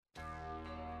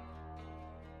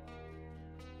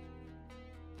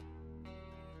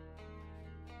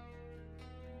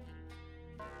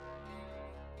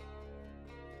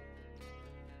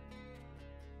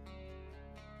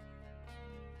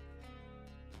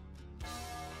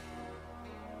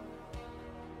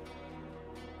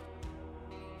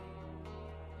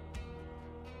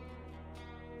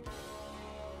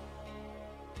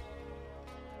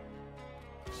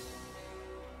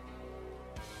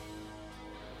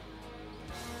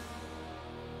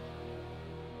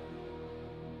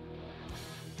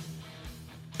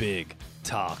Big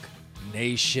Talk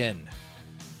Nation.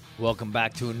 Welcome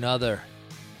back to another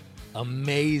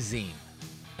amazing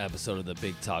episode of the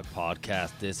Big Talk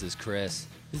Podcast. This is Chris.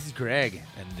 This is Greg.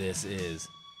 And this is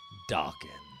Dokken.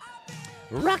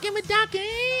 Rockin' with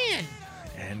Dokken!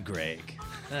 And Greg.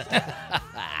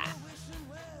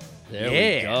 There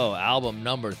we go. Album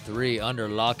number 3, Under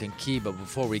Lock and Key. But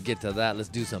before we get to that, let's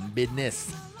do some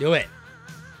business. Do it.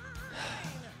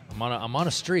 I'm on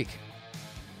a streak.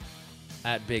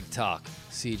 At Big Talk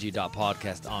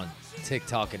CG.podcast on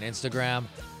TikTok and Instagram.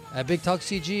 At Big Talk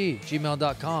CG,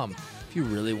 gmail.com. If you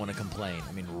really want to complain,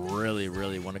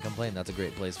 really want to complain, that's a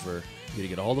great place for you to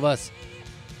get a hold of us.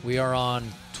 We are on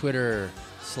Twitter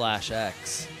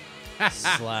 /X /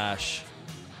 I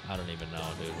don't even know,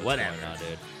 dude. What's going on,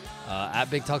 dude? At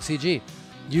Big Talk CG.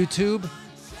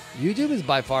 YouTube is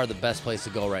by far the best place to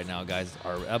go right now, guys.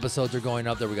 Our episodes are going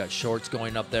up there. We got shorts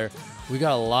going up there. We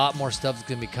got a lot more stuff that's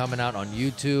going to be coming out on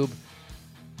YouTube.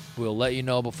 We'll let you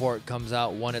know before it comes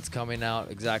out, when it's coming out,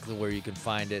 exactly where you can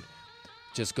find it.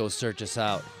 Just go search us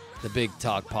out. The Big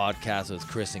Talk Podcast with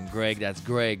Chris and Greg. That's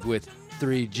Greg with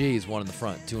 3 G's, 1 in the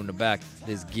front, 2 in the back.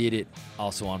 Let's get it.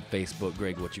 Also on Facebook.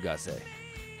 Greg, what you got to say?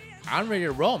 I'm ready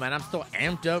to roll, man. I'm still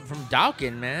amped up from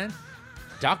Dokken, man.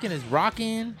 Dokken is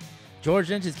rocking.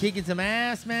 George Lynch is kicking some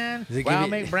ass, man.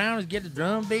 Wild Mike Brown is getting the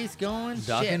drum bass going.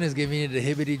 Dokken is giving you the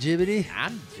hibbity-jibbity.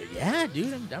 I'm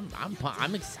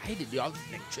excited, dude. All this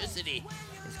electricity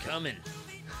is coming.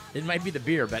 It might be the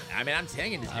beer, but I'm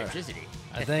saying it's electricity.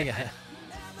 I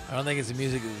don't think it's the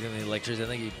music that's giving the electricity. I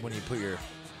think when you put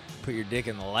your dick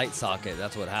in the light socket,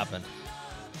 that's what happened.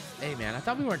 Hey, man, I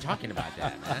thought we weren't talking about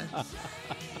that, man.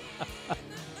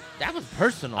 That was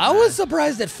personal. I was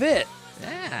surprised it fit.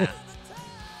 Yeah.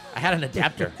 I had an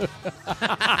adapter.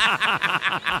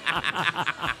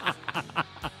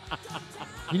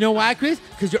 You know why, Chris?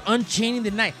 Because you're unchaining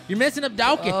the night. You're messing up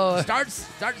Dokken. Oh. Start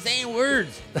saying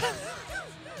words.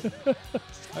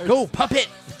 Go, puppet.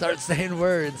 Start saying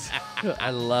words. I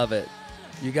love it.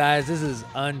 You guys, this is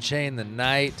Unchain the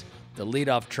Night, the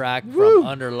lead-off track from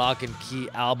Under Lock and Key,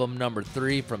 album number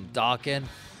 3 from Dokken.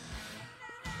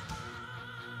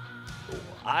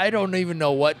 I don't even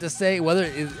know what to say.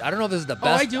 I don't know if this is the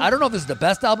best. I don't know if this is the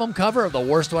best album cover or the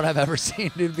worst one I've ever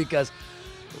seen, dude. Because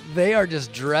they are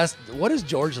just dressed. What is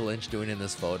George Lynch doing in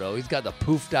this photo? He's got the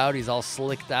poofed out. He's all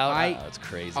slicked out. It's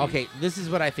crazy. Okay, this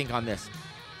is what I think on this.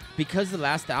 Because the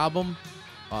last album,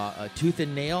 Tooth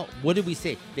and Nail. What did we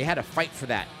say? They had a fight for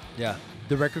that. Yeah.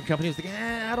 The record company was like,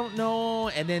 I don't know,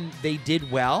 and then they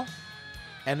did well,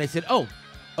 and they said, oh,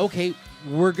 okay,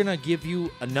 we're gonna give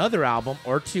you another album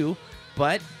or 2.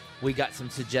 But we got some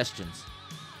suggestions.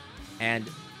 And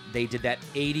they did that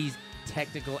 80s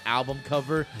technical album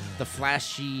cover, the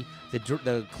flashy,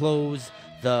 the clothes,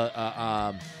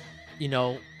 the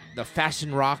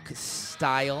fashion rock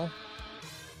style.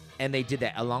 And they did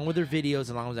that along with their videos,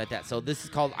 along with that. So this is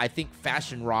called, I think,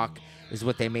 fashion rock is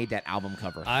what they made that album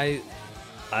cover. I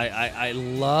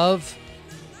love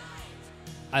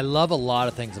a lot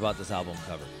of things about this album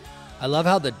cover. I love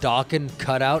how the Dokken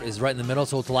cutout is right in the middle,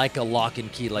 so it's like a lock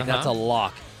and key. Like, that's a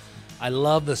lock. I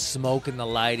love the smoke and the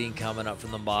lighting coming up from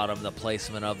the bottom, the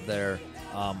placement of their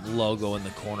logo in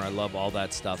the corner. I love all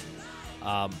that stuff.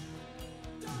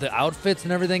 The outfits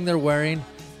and everything they're wearing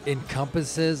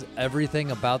encompasses everything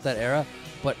about that era,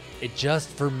 but it just,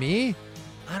 for me,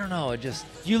 I don't know. It just...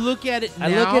 You look at it now...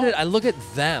 I look at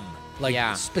them,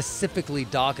 specifically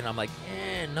Dokken, I'm like,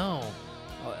 no.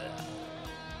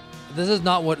 This is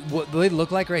not what they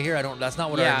look like right here. That's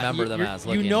not what I remember them as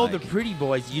looking like. The pretty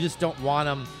boys. You just don't want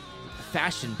them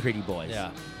fashion pretty boys.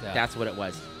 Yeah. That's what it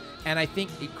was. And I think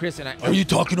Chris and I... Are you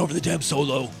talking over the damn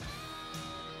solo?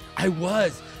 I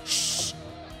was. Shh.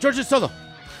 George's solo.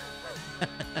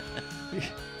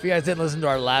 If you guys didn't listen to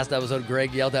our last episode,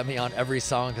 Greg yelled at me on every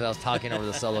song because I was talking over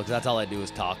the solo, because that's all I do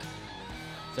is talk.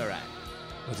 It's all right.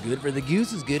 What's good for the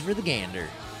goose is good for the gander.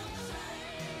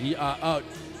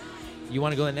 You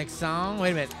want to go to the next song?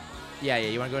 Wait a minute. Yeah.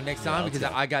 You want to go to the next song? Because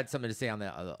I got something to say on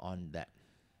that.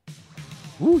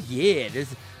 Ooh, yeah.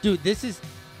 This is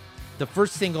the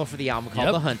first single for the album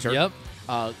called The Hunter. Yep.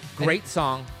 Great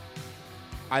song.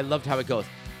 I loved how it goes.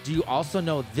 Do you also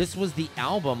know this was the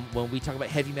album, when we talk about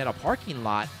Heavy Metal Parking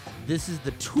Lot, this is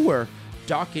the tour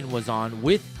Dokken was on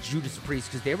with Judas Priest,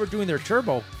 because they were doing their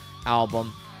Turbo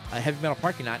album, Heavy Metal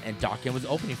Parking Lot, and Dokken was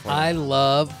opening for them. I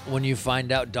love when you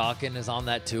find out Dokken is on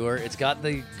that tour. It's got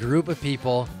the group of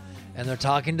people, and they're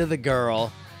talking to the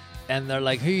girl, and they're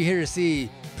like, who are you here to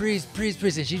see? Priest.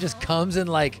 And she just comes in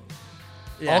all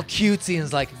cutesy and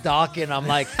is like, Dokken. I'm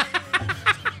like,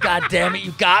 God damn it,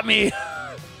 you got me.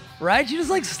 Right? She just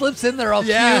like slips in there all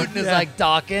Yeah, cute and is yeah. like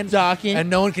Dokken. Dokken. And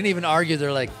no one can even argue.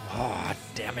 They're like, oh,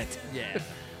 damn it. Yeah.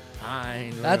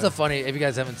 Fine. That's a funny, if you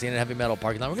guys haven't seen it, Heavy Metal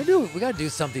Parking Lot, we got to do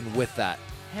something with that.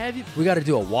 Have you? We got to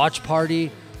do a watch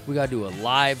party. We got to do a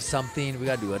live something. We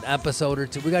got to do an episode or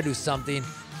two. We got to do something.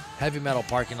 Heavy Metal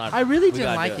Parking Lot. I really we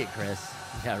didn't gotta like do it, Chris.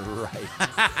 Yeah, right.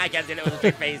 I got to do it with a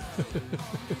straight face.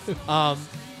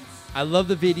 I love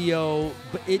the video,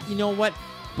 but you know what?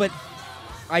 But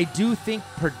I do think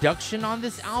production on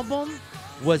this album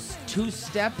was 2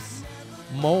 steps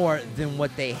more than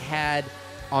what they had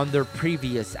on their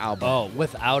previous album. Oh,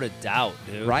 without a doubt,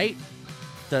 dude. Right?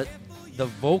 The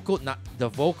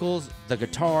vocals, the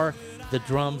guitar, the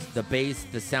drums, the bass,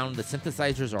 the sound, the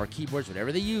synthesizers or keyboards,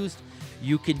 whatever they used,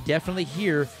 you can definitely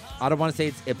hear. I don't want to say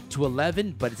it's up to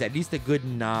 11, but it's at least a good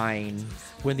 9.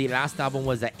 When the last album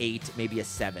was a 8, maybe a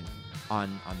 7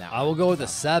 on that. I will go with a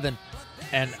 7,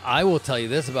 and I will tell you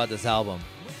this about this album.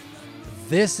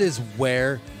 This is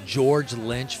where George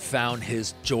Lynch found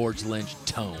his George Lynch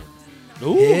tone.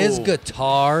 Ooh. His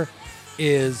guitar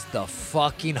is the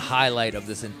fucking highlight of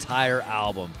this entire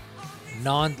album.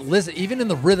 Listen, even in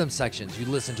the rhythm sections, you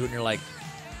listen to it and you're like,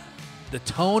 the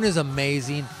tone is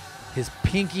amazing. His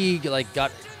pinky like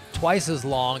got twice as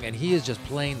long, and he is just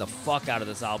playing the fuck out of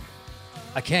this album.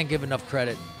 I can't give enough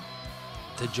credit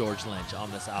to George Lynch on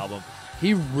this album.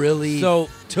 He really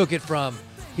took it from.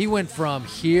 He went from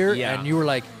here, and you were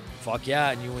like, "Fuck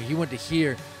yeah!" And he went to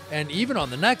here, and even on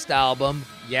the next album,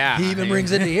 he even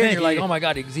brings it to here. And you're like, "Oh my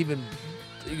god, he's even."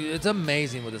 It's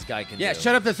amazing what this guy can do. Yeah,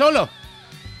 shut up the solo.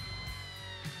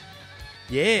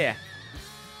 Yeah.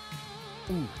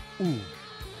 Ooh.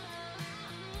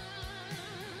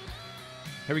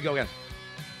 Here we go again.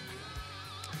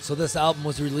 So this album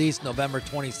was released November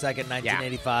 22nd,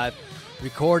 1985.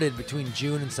 Recorded between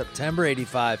June and September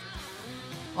 85.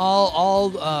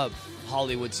 All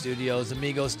Hollywood studios,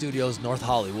 Amigo Studios, North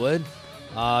Hollywood.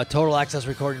 Total Access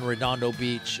Recording, Redondo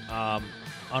Beach, on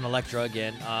Elektra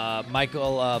again.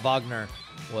 Michael Wagner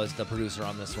was the producer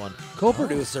on this one.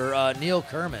 Co-producer Neil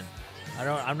Kerman.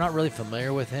 I'm not really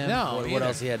familiar with him. No, what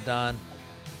else he had done.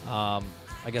 I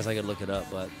guess I could look it up,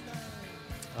 but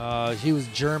he was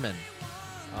German.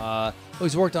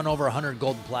 He's worked on over 100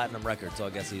 gold and platinum records, so I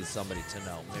guess he's somebody to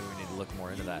know. Maybe we need to look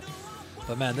more into that.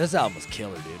 But man, this album was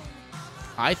killer, dude.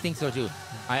 I think so too.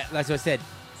 That's what I said.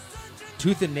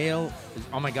 Tooth and Nail is,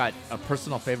 oh my god, a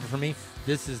personal favorite for me.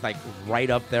 This is like right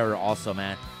up there also,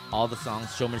 man. All the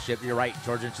songs, showmanship. You're right,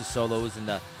 George Lynch's solos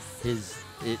and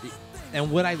and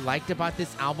what I liked about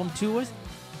this album too was,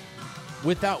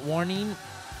 Without Warning.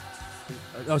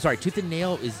 Oh, sorry, Tooth and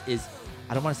Nail is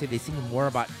I don't want to say they sing more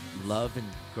about love and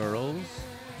girls.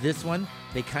 This one,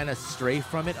 they kind of stray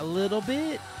from it a little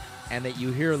bit, and that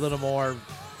you hear a little more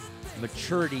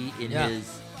maturity in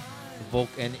his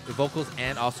vocals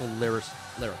and also lyrics.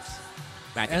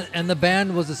 And the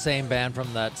band was the same band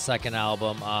from that second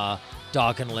album,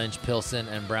 Dokken, Lynch, Pilson,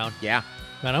 and Brown. Yeah.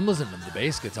 Man, I'm listening to the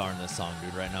bass guitar in this song,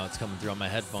 dude, right now. It's coming through on my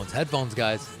headphones. Headphones,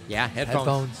 guys. Yeah,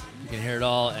 headphones. You can hear it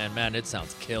all, and man, it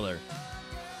sounds killer.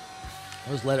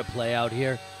 I'll just let it play out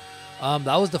here.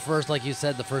 That was the first, like you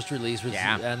said, the first release.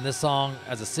 And this song,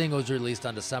 as a single, was released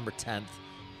on December 10th,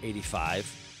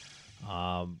 85.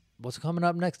 What's coming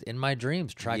up next? In My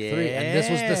Dreams, track 3. And this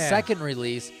was the second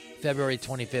release, February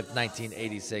 25th,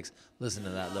 1986. Listen to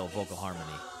that little vocal harmony.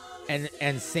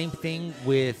 And same thing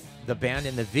with the band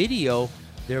in the video.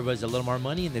 There was a little more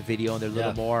money in the video, and there's a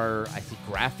little more, I think,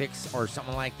 graphics or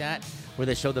something like that, where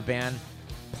they show the band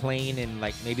playing in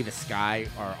like maybe the sky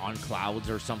or on clouds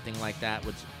or something like that,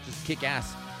 which just kick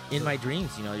ass. In My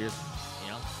Dreams, you're just,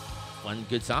 one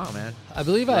good song, man. I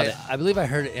believe I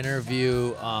heard an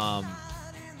interview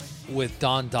with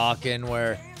Don Dokken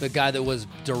where the guy that was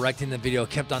directing the video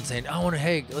kept on saying,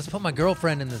 "Hey, let's put my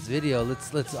girlfriend in this video.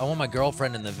 I want my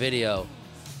girlfriend in the video."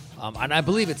 And I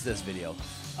believe it's this video.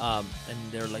 And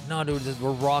they're like, "No, dude,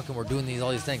 we're rocking. We're doing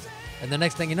all these things." And the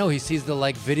next thing you know, he sees the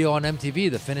video on MTV,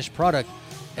 the finished product.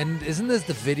 And isn't this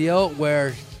the video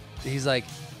where he's like,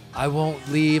 "I won't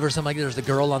leave" or something like that? There's the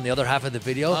girl on the other half of the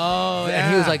video. Oh,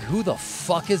 and he was like, "Who the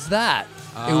fuck is that?"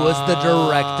 It was the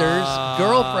director's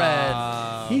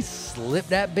girlfriend. He slipped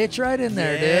that bitch right in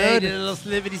there, dude. He did a little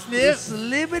slippity snip.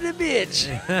 Slippity bitch.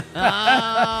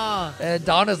 And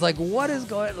Donna's like, "What is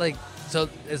going?" So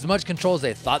as much control as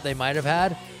they thought they might have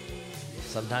had,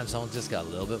 sometimes someone just got a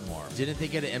little bit more. Didn't they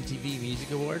get an MTV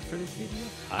Music Award for this video?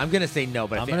 I'm gonna say no,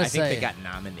 but I think they got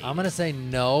nominated. I'm gonna say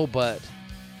no, but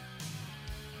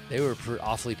they were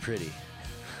awfully pretty.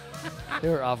 They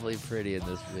were awfully pretty in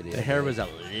this video. The hair was a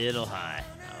little high.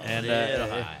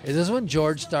 Is this when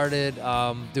George started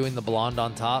doing the blonde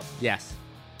on top? Yes.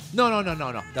 No.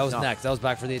 That was next. That was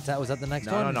Back for the Attack. Was that the next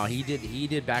one? No. He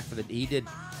did Back for the. He did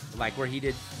like where he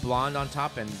did blonde on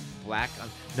top and black.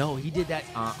 No, he did that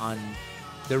on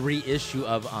the reissue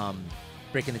of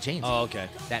Breaking the Chains. Oh, okay.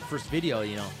 That first video,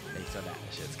 they saw that. That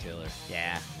shit's killer.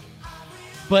 Yeah.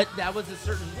 But that was a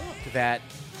certain look that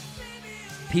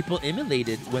people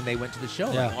emulated when they went to the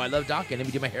show. Yeah. Like, I love Dokken. Let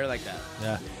me do my hair like that.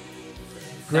 Yeah.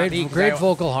 Great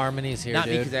vocal harmonies here, not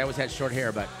me dude. because I always had short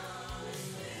hair, but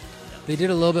They did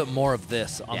a little bit more of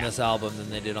this on this album than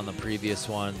they did on the previous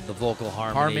one. The vocal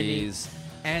harmonies.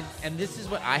 And this is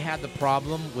what I had the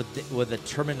problem with the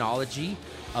terminology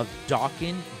of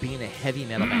Dokken being a heavy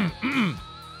metal band.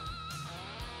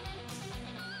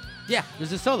 Yeah,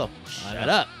 there's a solo. Shut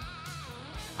up.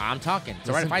 I'm talking. It's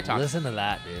all right if I talk. Listen to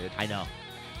that, dude. I know.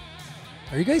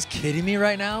 Are you guys kidding me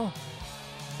right now?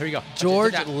 Here we go.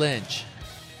 George Lynch.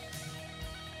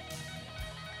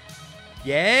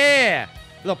 Yeah.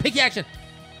 A little pinky action.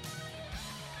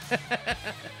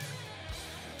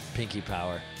 Pinky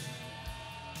power.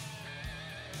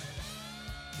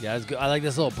 Yeah, it's good. I like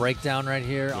this little breakdown right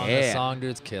here on this song,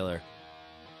 dude. It's killer.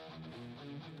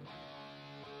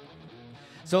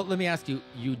 So let me ask you,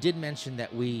 you did mention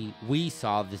that we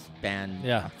saw this band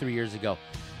 3 years ago.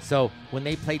 So when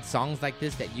they played songs like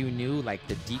this that you knew, like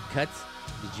the deep cuts,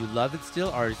 did you love it still?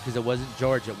 Or because it wasn't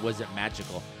George, it wasn't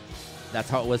magical? That's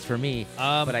how it was for me,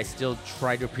 but I still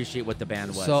tried to appreciate what the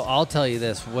band was. So I'll tell you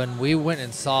this. When we went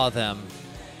and saw them,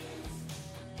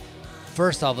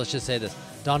 first off, let's just say this.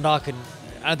 Don Dokken,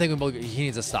 I don't think he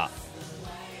needs to stop.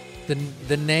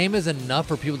 The name is enough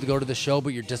for people to go to the show,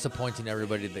 but you're disappointing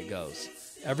everybody that goes.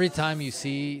 Every time you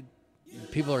see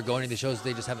people are going to the shows,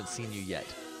 they just haven't seen you yet.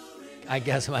 I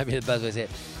guess it might be the best way to say it.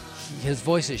 His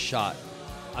voice is shot.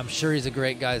 I'm sure he's a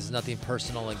great guy. There's nothing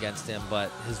personal against him,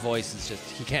 but his voice is just,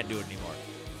 he can't do it anymore.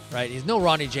 Right? He's no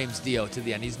Ronnie James Dio to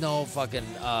the end. He's no fucking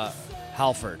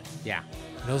Halford. Yeah.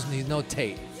 He's no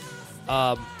Tate.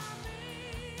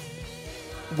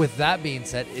 With that being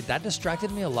said, that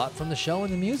distracted me a lot from the show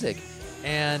and the music.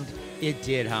 And it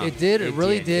did, huh? It did. It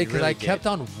really did, because really I kept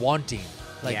on wanting.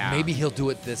 Maybe he'll do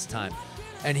it this time.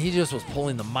 And he just was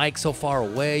pulling the mic so far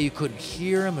away, you couldn't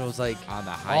hear him. It was like on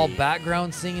the all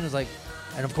background singing. It was like,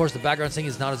 and of course the background singing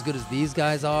is not as good as these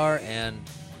guys are. And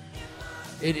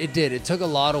it did. It took a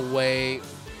lot away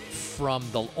from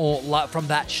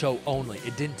that show only.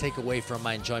 It didn't take away from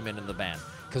my enjoyment in the band.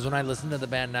 Because when I listen to the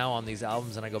band now on these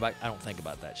albums and I go back, I don't think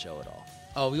about that show at all.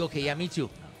 Oh, okay. Yeah, me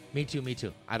too. Me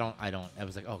too. I don't. I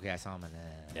was like, okay, I saw him.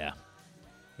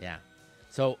 Yeah.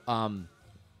 So,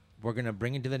 we're going to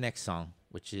bring into the next song,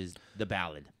 which is the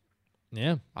ballad.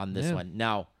 Yeah. On this one.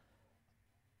 Now,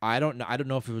 I don't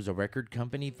know if it was a record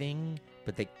company thing,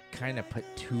 but they kind of put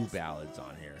two ballads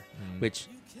on here, which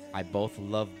I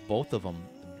love both of them,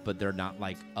 but they're not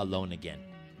like Alone Again.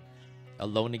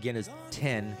 Alone Again is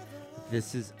 10.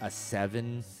 This is a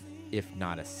 7, if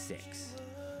not a 6.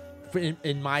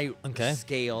 In my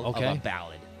scale of a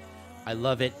ballad. I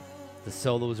love it. The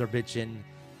solos are bitchin'.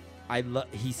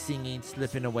 He's singing,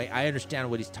 slipping away. I understand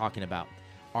what he's talking about.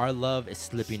 Our love is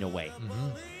slipping away.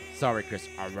 Sorry, Chris.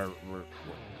 I'm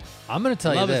going to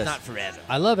tell you this. Love is not forever.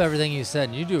 I love everything you said,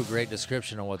 and you do a great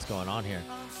description of what's going on here.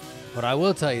 But I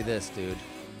will tell you this, dude.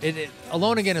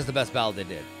 Alone Again is the best ballad they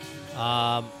did.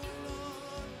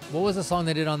 What was the song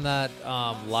they did on that?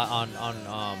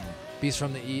 On Beast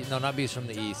from the East? No, not Beast from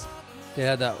the East. They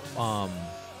had that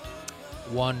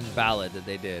one ballad that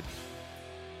they did.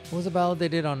 What was the ballad they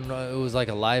did on? It was like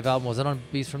a live album. Was it on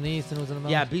Beast from the East? And it was in a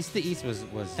ballad? Yeah, Beast of the East was.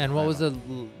 And what was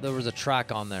there was a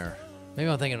track on there. Maybe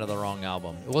I'm thinking of the wrong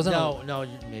album. It wasn't. No,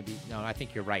 maybe. No, I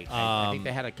think you're right. I think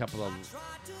they had a couple of.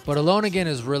 But Alone Again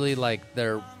is really like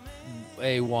their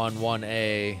A1,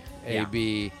 1A,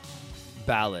 AB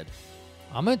ballad.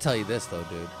 I'm going to tell you this, though,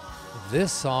 dude.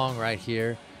 This song right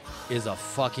here is a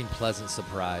fucking pleasant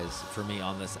surprise for me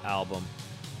on this album.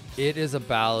 It is a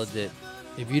ballad that,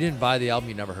 if you didn't buy the album,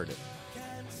 you never heard it.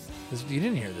 You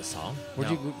didn't hear this song.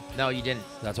 No, you didn't.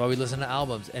 That's why we listen to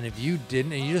albums. And if you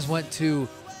didn't, and you just went to,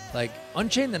 like,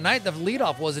 Unchain the Night, the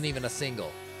leadoff wasn't even a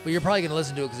single. But you're probably going to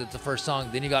listen to it because it's the first song.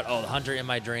 Then you got, The Hunter in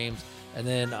My Dreams. And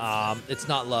then It's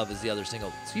Not Love is the other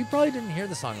single. So you probably didn't hear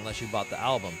the song unless you bought the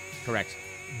album. Correct.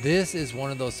 This is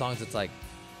one of those songs that's like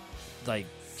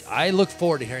I look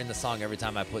forward to hearing the song every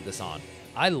time I put this on.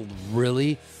 I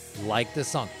really like this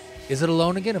song. Is it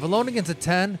Alone Again? If Alone Again's a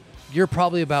 10, you're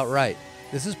probably about right.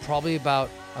 This is probably about,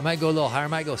 I might go a little higher. I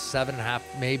might go 7.5,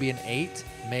 maybe an 8,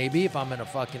 maybe if I'm in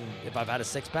if I've had a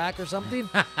 6-pack or something.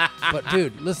 But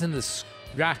dude, listen to this.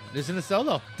 Yeah, listen to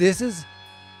solo. This is,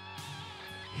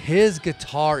 his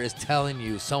guitar is telling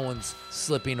you someone's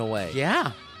slipping away.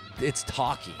 Yeah. it's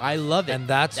talky. I love it. And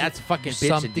that's fucking bitchin',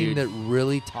 something dude. that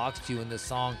really talks to you in this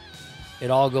song. It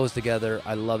all goes together.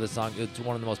 I love this song. It's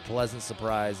one of the most pleasant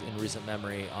surprise in recent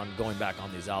memory on going back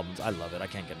on these albums. I love it. I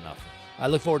can't get enough. I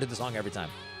look forward to the song every time.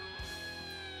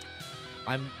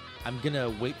 I'm gonna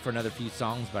wait for another few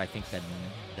songs, but I think that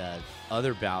the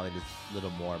other ballad is a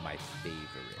little more my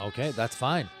favorite. Okay, that's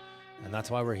fine. And that's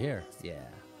why we're here. Yeah.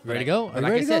 Ready to go? Are you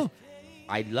like ready to go?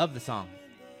 I love the song.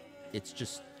 It's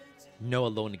just no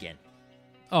Alone Again.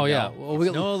 Oh, yeah. No,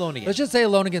 Well, no Alone Again. Let's just say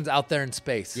Alone Again's out there in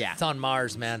space. Yeah. It's on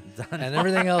Mars, man. on And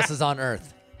everything else is on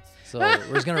Earth. So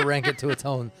we're just going to rank it to its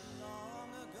own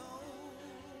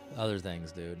other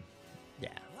things, dude. Yeah.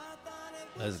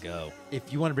 Let's go.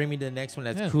 If you want to bring me to the next one,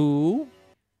 that's Yeah. cool.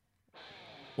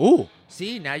 Ooh.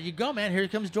 See, now you go, man. Here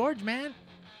comes George, man.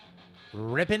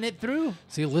 Ripping it through.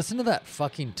 See, listen to that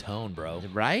fucking tone, bro.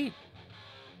 Right?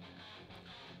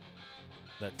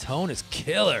 That tone is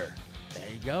killer. There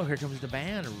you go. Here comes the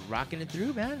band rocking it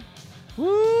through, man.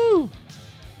 Woo!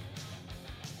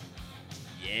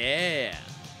 Yeah.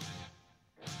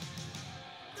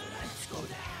 Let's go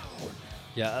down.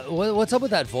 Yeah, what's up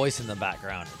with that voice in the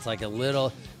background? It's like a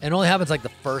little, it only happens like the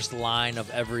first line of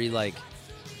every, like,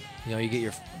 you know, you get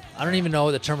your, I don't even know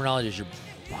what the terminology is, your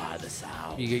By the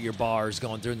sound. you get your bars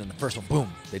going through, and then the first one,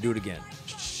 boom, they do it again.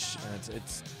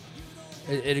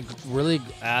 And it really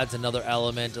adds another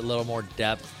element, a little more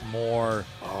depth, more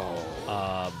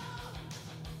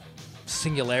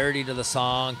singularity to the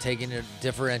song, taking it,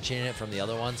 differentiating it from the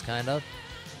other ones, kind of.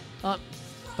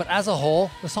 But as a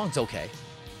whole, the song's okay.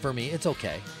 For me, it's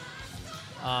okay.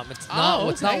 It's not.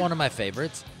 It's not one of my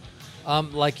favorites.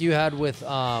 Like you had with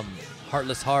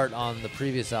Heartless Heart on the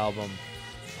previous album,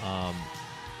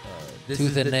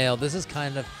 Tooth and Nail. This is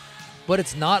kind of, but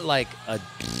it's not like a.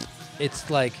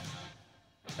 It's like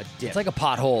a dip. It's like a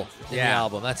pothole in the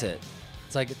album. That's it.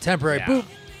 It's like a temporary boop,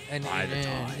 and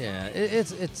yeah,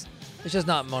 it's just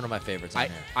not one of my favorites. On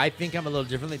here. I think I'm a little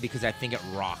differently because I think it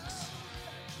rocks.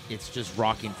 It's just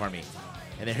rocking for me.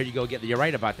 And then here you go. You're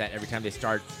right about that. Every time they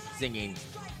start singing,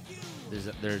 there's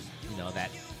you know that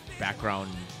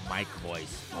background mic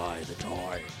voice. By the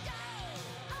time.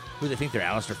 Who they think they're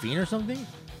Alistair Fiend or something?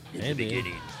 Maybe.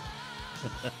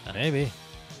 Maybe.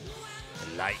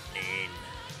 Lightning.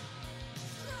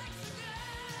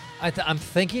 I'm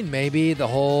thinking maybe the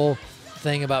whole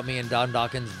thing about me and Don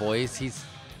Dokken's voice.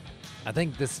 I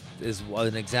think this is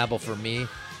an example for me.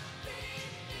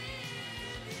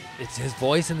 It's his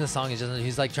voice in the song is just,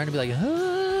 he's like trying to be like,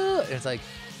 and it's like,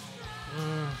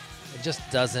 it just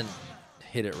doesn't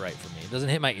hit it right for me. It doesn't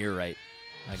hit my ear right,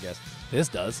 I guess. This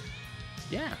does.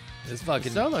 Yeah. This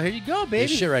fucking solo. Here you go, baby.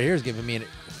 This shit right here is giving me a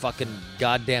fucking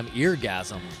goddamn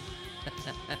eargasm.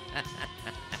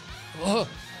 Oh.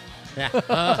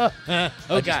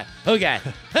 Oh God. Oh God.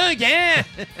 Oh yeah.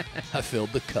 I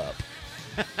filled the cup.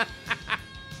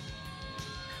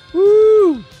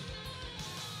 Woo.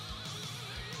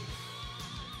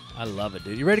 I love it,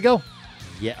 dude. You ready to go?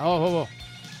 Yeah. Oh.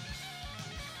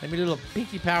 Let me do a little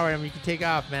pinky power and we can take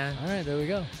off, man. All right, there we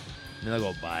go. And then I'll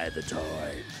go by the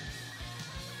time.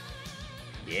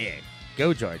 Yeah.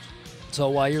 Go, George. So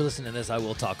while you're listening to this, I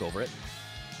will talk over it.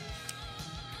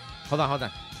 Hold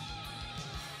on.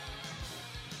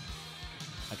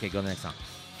 Okay, go to the next song.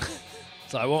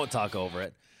 So I won't talk over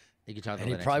it. You can talk over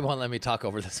And the he next probably one. won't let me talk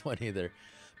over this one either.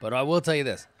 But I will tell you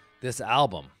this. This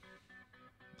album,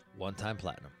 one-time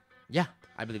platinum. Yeah,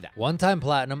 I believe that. One-time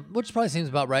platinum, which probably seems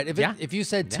about right. If you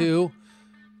said 2,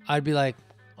 I'd be like,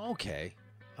 okay.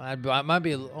 I might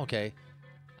be, okay.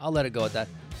 I'll let it go at that.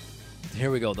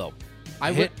 Here we go, though.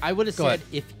 I would have Go said,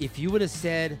 ahead. if you would have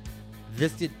said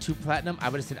this did 2 platinum, I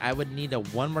would have said I would need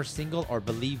one more single or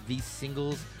believe these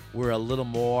singles were a little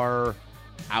more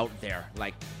out there.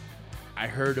 Like, I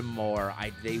heard them more.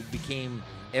 They became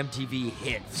MTV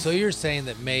hits. So you're saying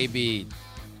that maybe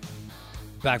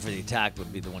Back for the Attack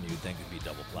would be the one you would think would be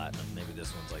double platinum. Maybe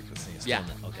this one's like this thing. Yeah.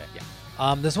 Okay.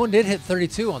 Yeah. This one did hit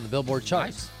 32 on the Billboard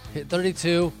charts. Nice. Hit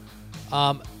 32.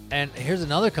 And here's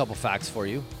another couple facts for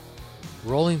you.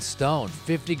 Rolling Stone,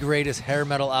 50 greatest hair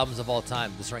metal albums of all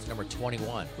time. This ranked number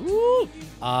 21. Ooh.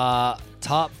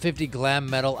 Top 50 glam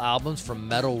metal albums from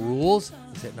Metal Rules.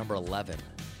 This hit number 11.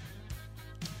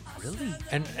 Really?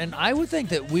 And I would think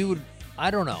that we would, I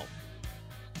don't know.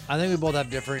 I think we both have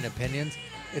differing opinions.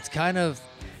 It's kind of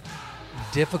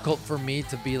difficult for me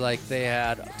to be like they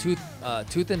had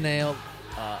Tooth and Nail,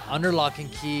 Under Lock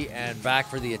and Key, and Back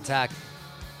for the Attack.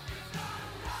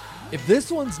 If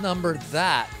this one's numbered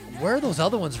that, where are those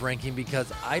other ones ranking?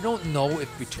 Because I don't know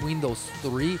if between those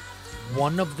 3,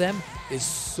 one of them is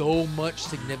so much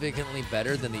significantly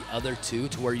better than the other 2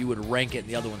 to where you would rank it and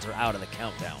the other ones are out of the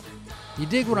countdown. You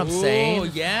dig what I'm Oh,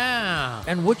 saying? yeah.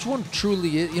 And which one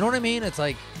truly is? You know what I mean? It's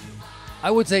like,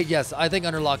 I would say yes. I think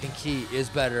Under Lock and Key is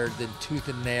better than Tooth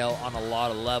and Nail on a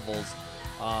lot of levels.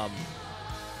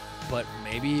 But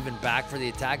maybe even Back for the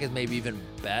Attack is maybe even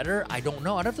better. I don't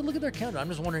know. I'd have to look at their calendar. I'm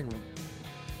just wondering,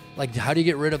 like, how do you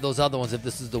get rid of those other ones if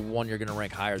this is the one you're going to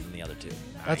rank higher than the other two?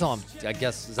 That's all. I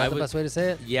guess is that the best way to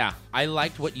say it? Yeah, I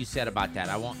liked what you said about that.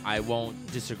 I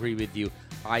won't disagree with you.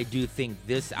 I do think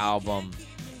this album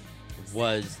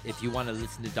was, if you want to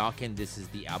listen to Dokken, this is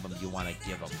the album you want to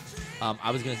give them. I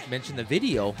was going to mention the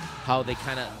video, how they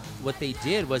kind of, what they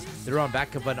did was they're on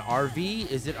back of an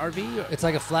RV. Is it RV? Or It's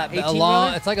like a flatbed,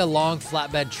 18-wheeler? it's like a long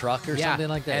flatbed truck or something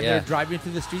like that. And Yeah. they're driving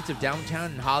through the streets of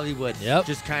downtown in Hollywood. Yep.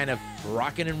 Just kind of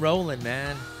rocking and rolling,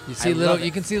 man. You see I little, love it.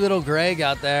 you can see little Greg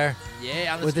out there.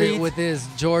 Yeah, on the with streets. with his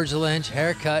George Lynch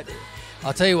haircut.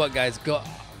 I'll tell you what, guys. Go.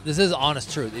 This is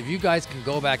honest truth. If you guys can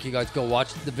go back, you guys go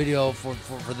watch the video for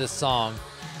this song,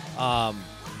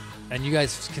 and you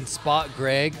guys can spot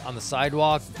Greg on the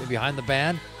sidewalk behind the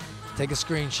band. Take a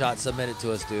screenshot, submit it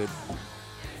to us, dude.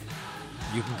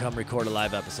 You can come record a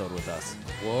live episode with us.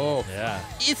 Whoa. Yeah.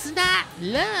 It's not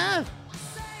love.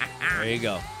 There you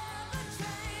go.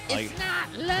 It's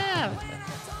not love.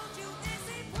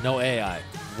 No AI.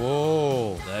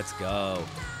 Whoa. Let's go.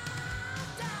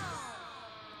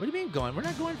 What do you mean going? We're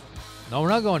not going. No, we're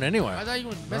not going anywhere. I thought you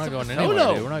were We're not going messing anywhere,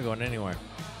 solo. dude. We're not going anywhere.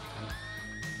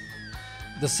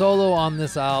 The solo on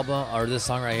this album, or this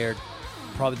song right here,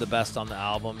 probably the best on the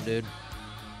album, dude.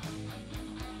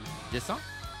 This song?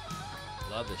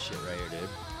 Love this shit right here, dude.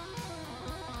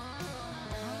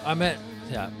 I meant,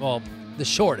 yeah, well, the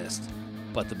shortest,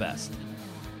 but the best.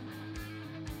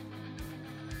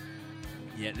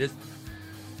 Yeah, this.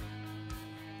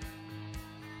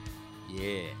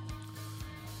 Yeah.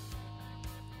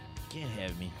 Can't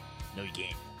have me. No, you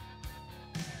can't.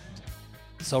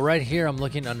 So right here, I'm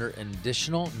looking under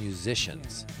additional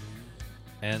musicians.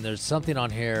 And there's something on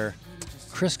here.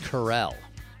 Chris Carell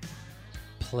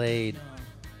played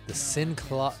the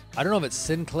I don't know if it's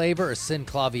synclaver or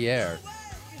synclavier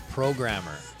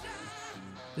programmer.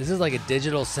 This is like a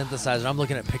digital synthesizer. I'm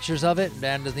looking at pictures of it.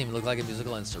 Man, it doesn't even look like a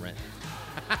musical instrument.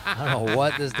 I don't know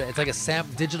what this. It's like a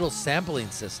digital sampling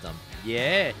system.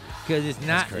 Yeah, because it's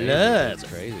not That's crazy. love.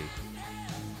 That's crazy.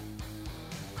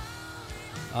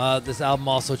 This album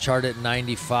also charted at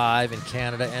 95 in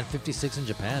Canada and 56 in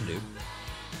Japan, dude.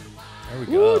 There we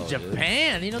go. Ooh,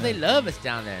 Japan. You know, they love us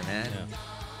down there, man. Yeah.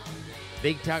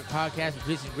 Big Talk Podcast with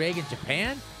Chris and Greg in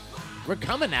Japan. We're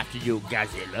coming after you,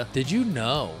 Godzilla. Did you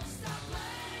know?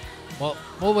 Well,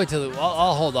 we'll wait till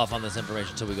I'll hold off on this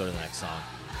information until we go to the next song.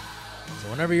 So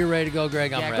whenever you're ready to go,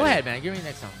 Greg, I'm ready. Go ahead, man. Give me the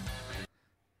next song.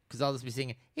 Because I'll just be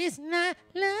singing, it's not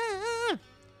love.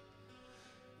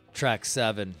 Track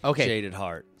 7, Okay. Jaded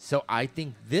Heart. So I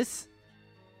think this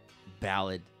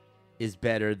ballad is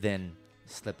better than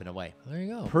Slipping Away. There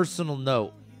you go. Personal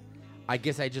note, I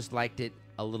guess I just liked it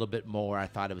a little bit more. I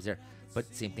thought it was there.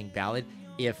 But same thing, ballad.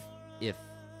 If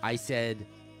I said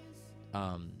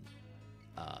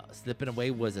Slipping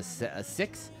Away was a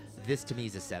 6, this to me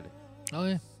is a 7. Oh,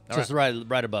 yeah. All Just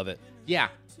right above it. Yeah.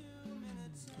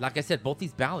 Like I said, both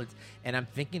these ballads, and I'm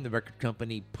thinking the record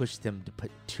company pushed them to put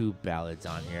 2 ballads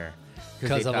on here.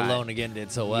 Because they of thought, Alone Again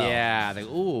did so well. Yeah. Like,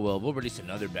 oh, well, we'll release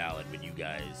another ballad when you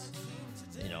guys,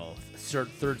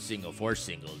 third single, fourth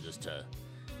single, just to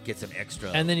get some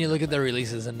extra. And then you look at their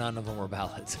releases, and none of them were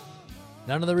ballads.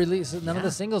 None of the releases, none of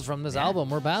the singles from this album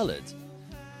were ballads.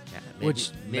 Yeah,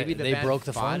 Which the they band broke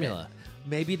the fought formula. it.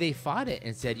 Maybe they fought it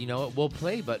and said, you know what, we'll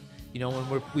play, but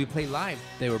when we play live.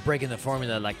 They were breaking the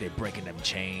formula like they're breaking them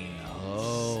chains.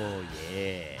 Oh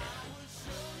yeah.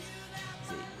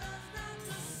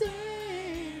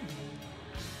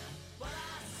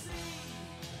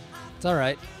 It's all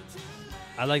right.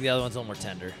 I like the other one's a little more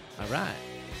tender. All right.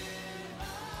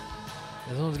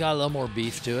 This one's got a little more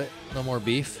beef to it. A little more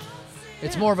beef.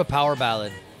 It's more of a power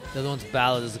ballad. The other one's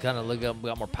ballad is kind of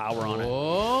got more power on it.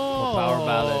 Oh, power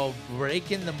ballad.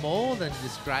 Breaking the mold and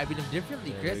describing them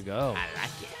differently, There Chris. we go. I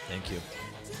like it. Thank you.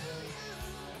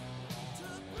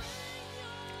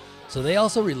 So they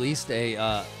also released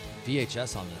a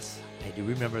VHS on this. I do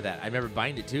remember that. I remember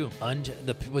buying it too.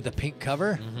 With the pink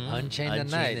cover, Mhm. Unchain the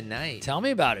Unchain Night. the Night. Tell me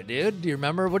about it, dude. Do you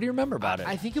remember? What do you remember about it?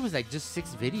 I think it was like just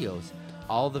 6 videos.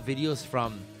 All the videos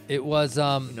from. It was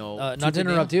not Tooth to and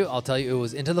interrupt Nail? you. I'll tell you. It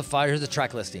was Into the Fire. Here's the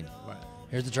track listing.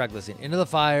 Here's the track listing. Into the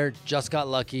Fire, Just Got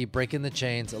Lucky, Breaking the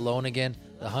Chains, Alone Again,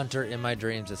 The Hunter, In My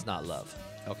Dreams, It's Not Love.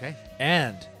 Okay.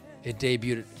 And it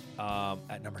debuted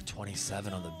at number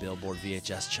 27 on the Billboard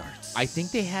VHS charts. I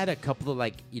think they had a couple of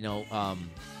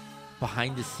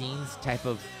behind the scenes type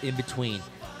of in between.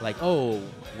 Like, oh,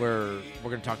 we're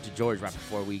gonna talk to George right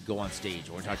before we go on stage,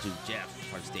 or we're gonna talk to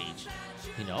Jeff on stage.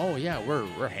 You know, oh yeah,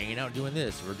 we're hanging out doing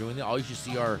this, we're doing that. All you should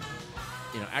see are,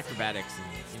 acrobatics,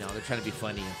 and they're trying to be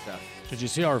funny and stuff. Did you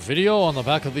see our video on the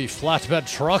back of the flatbed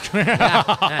truck? Hey,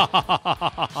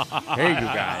 you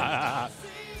guys.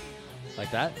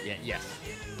 Like that? Yeah. Yes.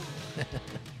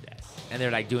 Yes. And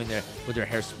they're like doing with their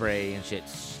hairspray and shit.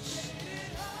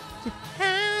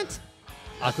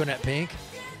 Aquanet Pink.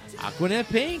 Aquanet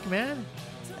Pink, man.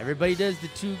 Everybody does the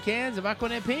 2 cans of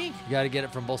Aquanet Pink. You got to get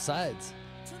it from both sides.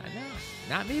 I know.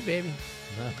 Not me, baby.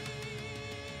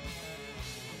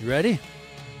 You ready?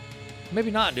 Maybe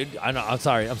not, dude. I know. I'm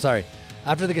sorry.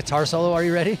 After the guitar solo, are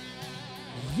you ready?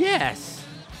 Yes.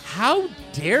 How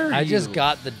dare you? I just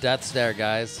got the death stare,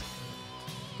 guys.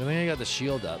 I think I got the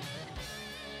shield up.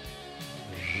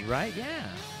 Right? Yeah.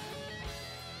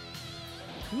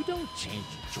 You don't change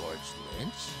George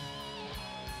Lynch.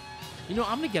 I'm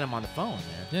going to get him on the phone,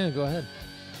 man. Yeah, go ahead.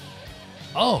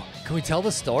 Oh, can we tell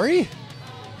the story?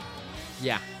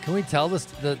 Yeah. Can we tell the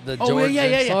George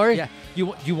Lynch story? Yeah.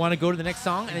 You want to go to the next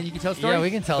song and then you can tell the story? Yeah,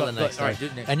 we can tell the next story. All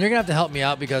right, and you're going to have to help me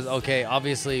out because, okay,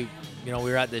 obviously, we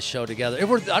were at this show together. I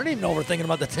don't even know if we're thinking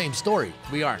about the same story.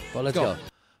 We are. But let's go.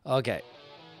 Okay.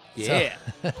 Yeah.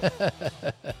 So,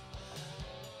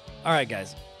 all right,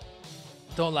 guys.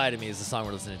 Don't Lie to Me is the song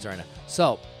we're listening to right now.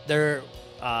 So there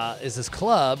is this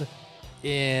club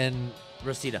in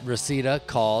Reseda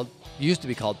used to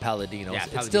be called Palladino's. Yeah,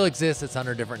 It still exists. It's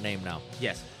under a different name now.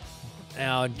 Yes.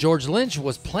 Now, George Lynch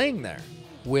was playing there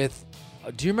with,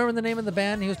 do you remember the name of the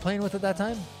band he was playing with at that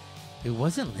time? It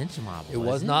wasn't Lynch Mob. It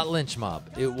was not Lynch Mob.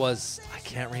 It was, I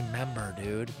can't remember,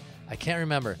 dude. I can't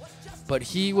remember. But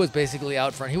he was basically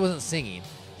out front. He wasn't singing.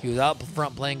 He was out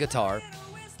front playing guitar.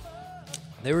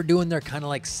 They were doing their kind of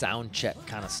like sound check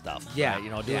kind of stuff. Yeah.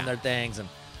 Right? Doing their things and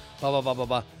blah, blah, blah, blah,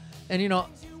 blah. And,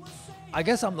 I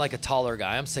guess I'm like a taller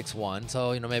guy. I'm 6'1",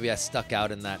 so, maybe I stuck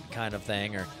out in that kind of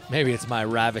thing. Or maybe it's my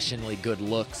ravishingly good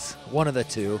looks. One of the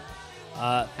two.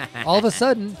 All of a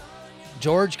sudden,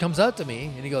 George comes up to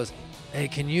me and he goes, hey,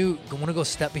 want to go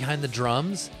step behind the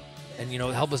drums and,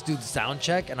 help us do the sound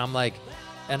check? And I'm like,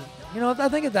 I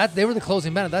think that they were the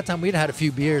closing band. At that time, we'd had a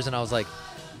few beers and I was like,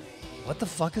 what the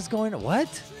fuck is going on?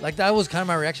 What? Like, that was kind of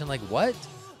my reaction. Like, what?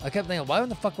 I kept thinking, why in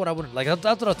the fuck would I want to, that's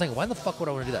what I was thinking. Why in the fuck would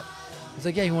I want to do that? He's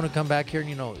like, yeah, you want to come back here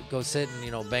and, go sit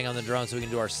and, bang on the drums so we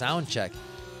can do our sound check.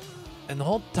 And the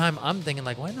whole time I'm thinking,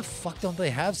 like, why in the fuck don't they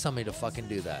have somebody to fucking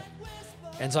do that?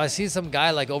 And so I see some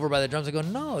guy, like, over by the drums. I go,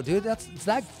 no, dude, it's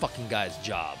that fucking guy's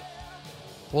job.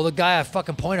 Well, the guy I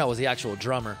fucking point out was the actual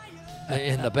drummer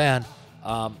in the band.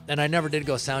 And I never did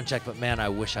go sound check, but man, I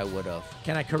wish I would have.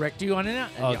 Can I correct you on it?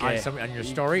 Okay. On your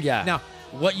story? Yeah. Now,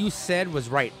 what you said was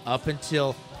right up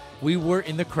until we were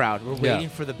in the crowd. We're waiting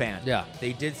for the band. Yeah.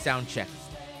 They did sound check.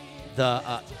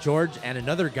 The George and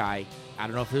another guy, I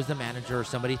don't know if it was the manager or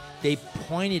somebody, they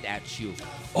pointed at you.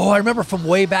 Oh, I remember from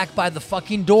way back by the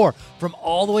fucking door, from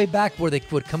all the way back where they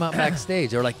would come out backstage.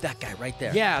 They were like, that guy right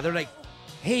there. Yeah, they're like,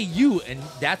 hey, you. And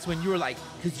that's when you were like,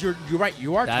 because you're right,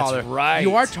 you are That's taller. right.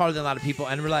 You are taller than a lot of people.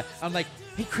 And I'm like,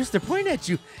 hey, Chris, they're pointing at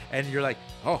you. And you're like,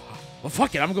 oh, well,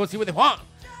 fuck it. I'm going to go see what they want.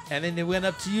 And then they went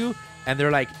up to you, and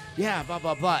they're like, yeah, blah,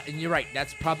 blah, blah. And you're right.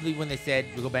 That's probably when they said,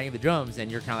 we'll go bang the drums.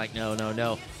 And you're kind of like, no, no,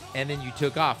 no. And then you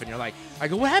took off, and you're like, I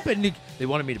go, what happened? They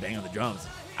wanted me to bang on the drums.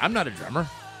 I'm not a drummer.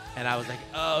 And I was like,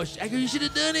 oh, I go, you should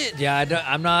have done it. Yeah,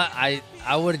 I'm not. I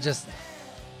would have just,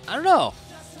 I don't know.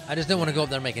 I just didn't want to go up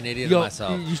there and make an idiot of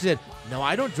myself. You said, no,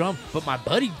 I don't drum, but my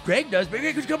buddy Greg does.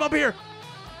 Greg, could you come up here?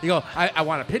 You go, I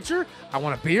want a pitcher, I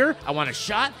want a beer, I want a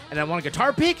shot, and I want a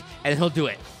guitar pick, and he'll do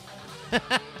it.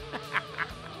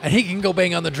 And he can go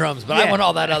bang on the drums, but I want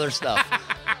all that other stuff.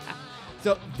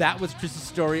 So that was Chris's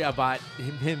story about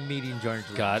him meeting George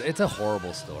Lynch. God, it's a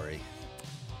horrible story.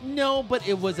 No, but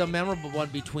it was a memorable one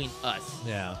between us.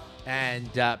 Yeah.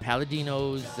 And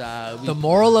Palladino's. The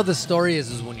moral of the story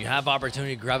is when you have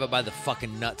opportunity, grab it by the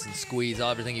fucking nuts and squeeze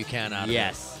everything you can out of it.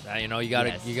 Yes.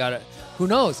 You gotta. Who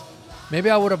knows? Maybe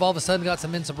I would have all of a sudden got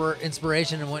some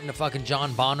inspiration and went into fucking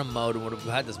John Bonham mode and would have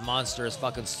had this monstrous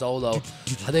fucking solo.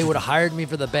 They would have hired me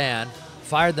for the band,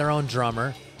 fired their own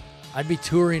drummer. I'd be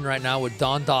touring right now with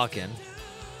Don Dokken,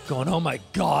 going, oh my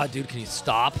God, dude, can you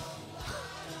stop?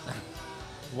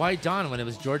 Why Don when it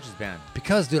was George's band?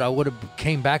 Because, dude, I would have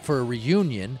came back for a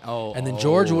reunion. And then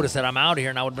George would have said, I'm out of here.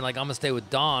 And I would have been like, I'm going to stay with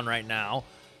Don right now.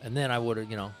 And then I would have,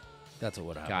 that's what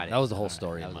would have happened. That was the whole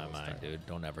story in my mind, dude.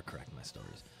 Don't ever correct my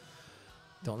stories.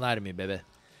 Don't lie to me, baby.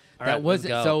 All that right,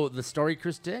 wasn't let's go. so. The story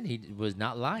Chris did, he was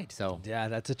not lied. So Yeah,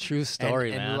 that's a true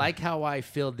story, and man. like how I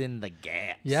filled in the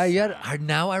gaps. Yeah,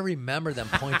 now I remember them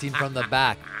pointing from the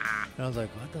back. And I was like,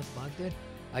 what the fuck, dude?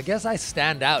 I guess I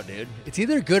stand out, dude. It's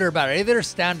either good or bad. I either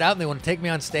stand out and they want to take me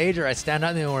on stage, or I stand out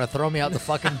and they want to throw me out the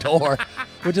fucking door,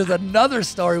 which is another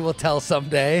story we'll tell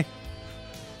someday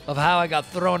of how I got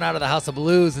thrown out of the House of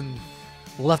Blues and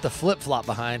left a flip-flop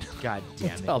behind. God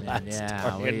damn it, tell man. that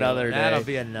Yeah, story another day. That'll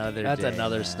be another That's day,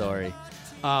 another man. story.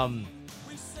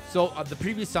 So the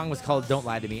previous song was called "Don't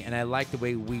Lie to Me," and I like the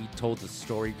way we told the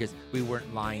story because we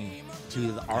weren't lying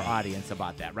to our audience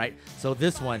about that, right? So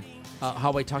this one,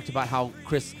 how I talked about how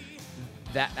Chris,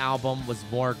 that album was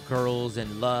more girls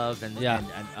and love and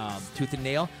Tooth and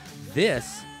Nail.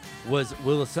 This was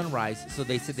Will of Sunrise. So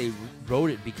they said they wrote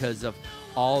it because of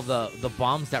all the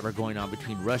bombs that were going on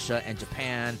between Russia and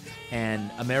Japan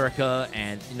and America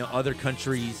and other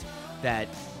countries that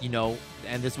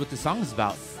and this is what the song is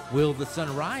about. Will the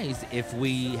sun rise if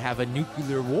we have a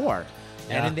nuclear war?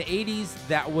 Yeah. And in the 80s,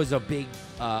 that was a big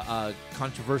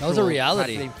controversial. That was a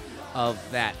reality thing of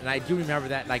that. And I do remember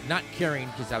that, like, not caring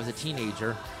because I was a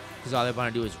teenager, because all I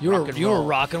want to do is You rock and were roll.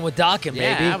 rocking with Dokken,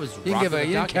 Yeah, baby. I was You didn't, rocking with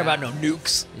you didn't care Dokken. about no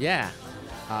nukes. Yeah.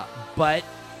 But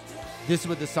this is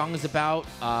what the song is about.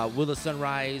 Will the sun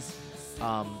rise?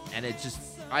 And it just,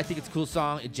 I think it's a cool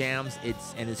song. It jams.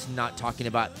 It's not talking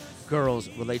about girls,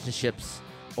 relationships,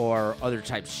 or other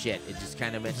type shit. It just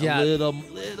kind of went a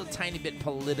little tiny bit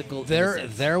political.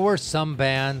 There were some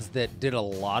bands that did a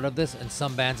lot of this, and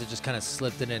some bands that just kind of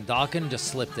slipped it in. Dokken just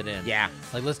slipped it in. Yeah.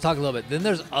 Like, let's talk a little bit. Then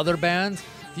there's other bands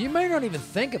that you might not even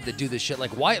think of that do this shit.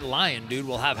 Like White Lion, dude,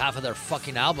 will have half of their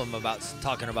fucking album about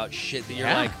talking about shit that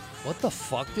you're like, what the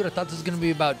fuck, dude? I thought this was going to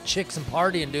be about chicks and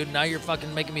partying, dude. Now you're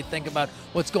fucking making me think about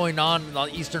what's going on the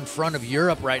eastern front of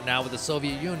Europe right now with the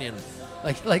Soviet Union.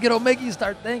 Like it'll make you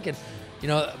start thinking.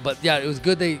 But yeah, it was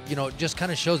good. They, just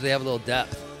kind of shows they have a little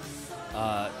depth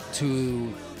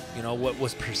to, what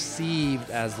was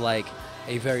perceived as like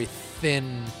a very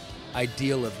thin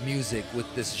ideal of music with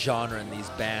this genre and these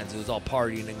bands. It was all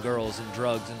partying and girls and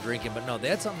drugs and drinking. But no, they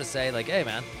had something to say. Like, hey,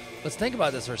 man, let's think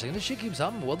about this for a second. This shit keeps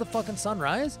happening. Will the fucking sun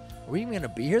rise? Are we even going to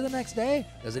be here the next day?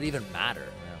 Does it even matter?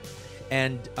 Yeah.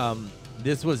 And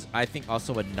this was, I think,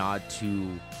 also a nod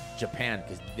to Japan,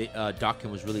 because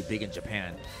Dokken was really big in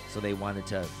Japan, so they wanted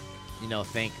to,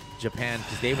 thank Japan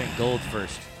because they went gold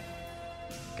first.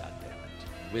 God damn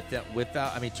it! With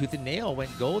Tooth and Nail went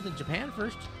gold in Japan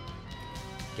first.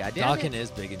 God damn Dokken it!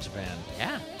 is big in Japan.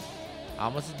 Yeah,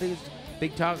 almost as big as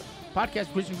Big Talk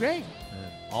Podcast. Chris and Greg.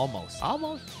 Almost.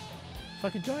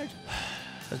 Fucking George.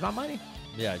 That's my money.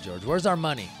 Yeah, George. Where's our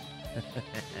money?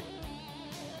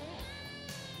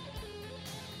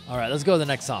 All right, let's go to the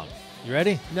next song. You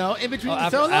ready? No, in between the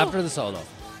after, solo. After the solo.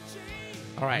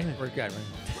 All right, we're good.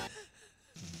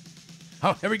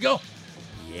 Oh, here we go.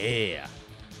 Yeah.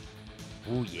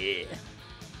 Oh yeah.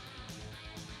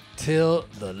 Till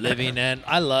the living end.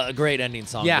 I love a great ending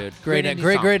song, Yeah, dude. great ending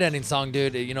song. Great ending song,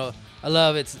 dude. I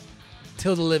love it's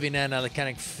Till the Living End. A kind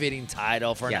of fitting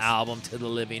title for an album. Till the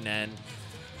Living End.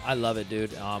 I love it,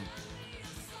 dude.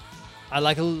 I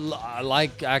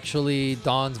like actually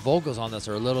Don's vocals on this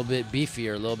are a little bit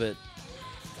beefier, a little bit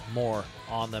more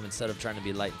on them instead of trying to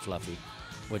be light and fluffy,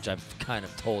 which I've kind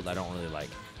of told I don't really like.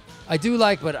 I do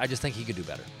like, but I just think he could do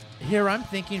better. Here I'm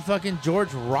thinking fucking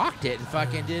George rocked it and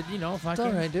fucking did, fucking. It's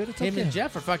all right, dude. It's him okay. and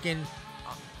Jeff are fucking,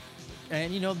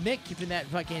 and Mick keeping that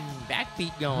fucking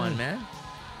backbeat going, man.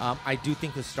 I do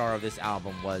think the star of this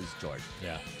album was George.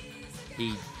 Yeah.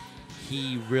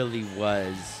 He really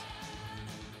was.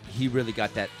 He really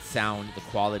got that sound, the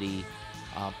quality,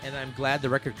 and I'm glad the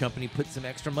record company put some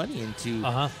extra money into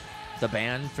the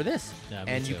band for this. Yeah,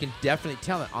 and you can definitely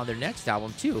tell it on their next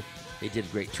album too. They did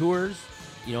great tours.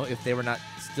 If they were not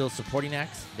still supporting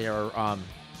acts, they're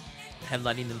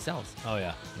headlining themselves. Oh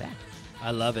yeah. Yeah.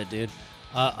 I love it, dude.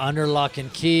 Under Lock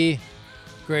and Key,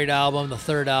 great album. The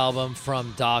third album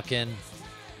from Dokken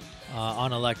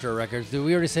on Elektra Records. Did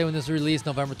we already say when this was released?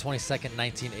 November 22nd,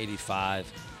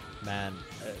 1985. Man,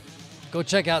 go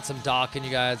check out some Dokken, you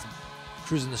guys.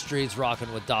 Cruising the streets,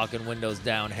 rocking with Dokken, windows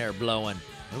down, hair blowing.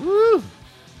 Woo!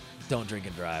 Don't drink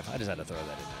and drive. I just had to throw that in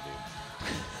there, dude.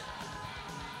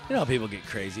 You know how people get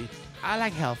crazy. I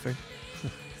like Halford.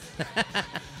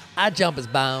 I jump his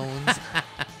bones.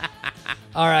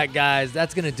 All right, guys,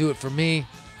 that's going to do it for me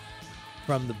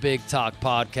from the Big Talk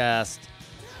Podcast.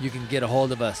 You can get a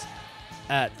hold of us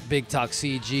at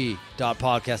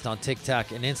bigtalkcg.podcast on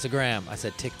TikTok and Instagram. I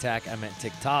said TikTok, I meant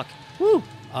TikTok. Woo!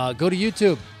 Go to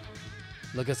YouTube.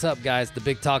 Look us up, guys. The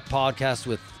Big Talk Podcast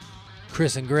with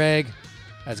Chris and Greg.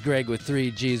 That's Greg with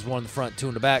 3 G's, 1 in the front, 2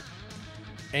 in the back.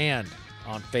 and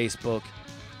on Facebook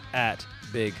at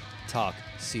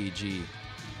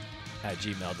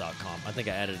bigtalkcg@gmail.com. I think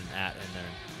I added an @ in there,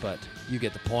 but you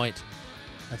get the point.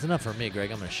 That's enough for me, Greg.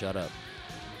 I'm going to shut up.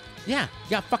 Yeah, you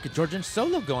got fucking George Lynch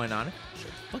solo going on. Shut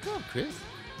the fuck up, Chris.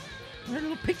 We're a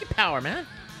little picky power, man.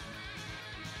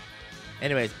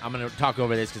 Anyways, I'm going to talk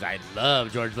over this because I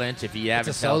love George Lynch. If you haven't...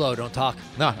 It's a solo. Don't talk.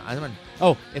 No,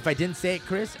 oh, if I didn't say it,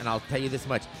 Chris, and I'll tell you this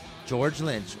much. George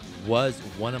Lynch was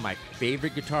one of my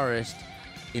favorite guitarists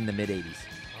in the mid-'80s.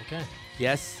 Okay.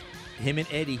 Yes, him and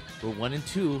Eddie were 1 and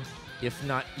 2, if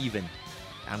not even.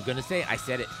 I'm going to say it. I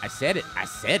said it.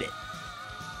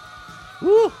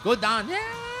 Woo! Go Don.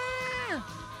 Yeah!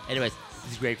 Anyways,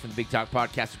 this is Greg from the Big Talk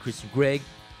Podcast with Chris and Greg.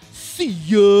 See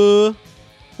ya!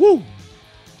 Woo!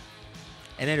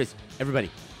 And anyways, everybody,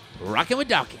 rocking with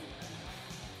Dokken.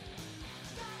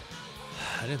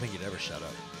 I didn't think you'd ever shut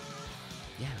up.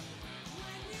 Yeah.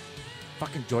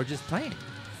 Fucking George is playing.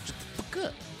 Shut the fuck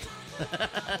up.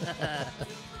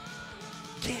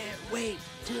 Can't wait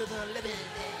till the limit.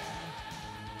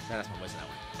 That's my voice in that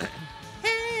one.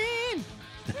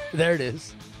 There it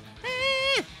is.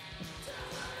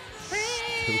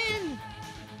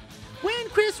 When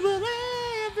Chris will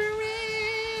ever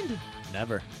end.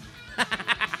 Never.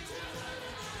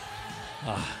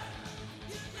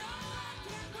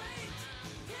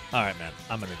 All right, man.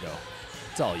 I'm going to go.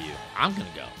 It's all you. I'm going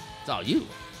to go. It's all you.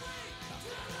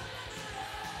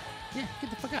 Yeah, get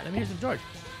the fuck out. Let me hear some George.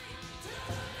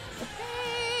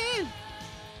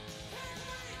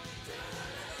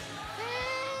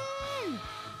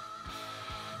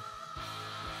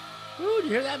 Ooh, did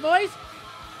you hear that voice?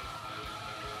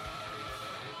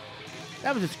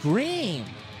 That was a scream.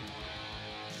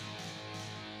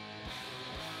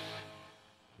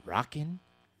 Rockin'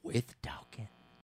 with Dokken.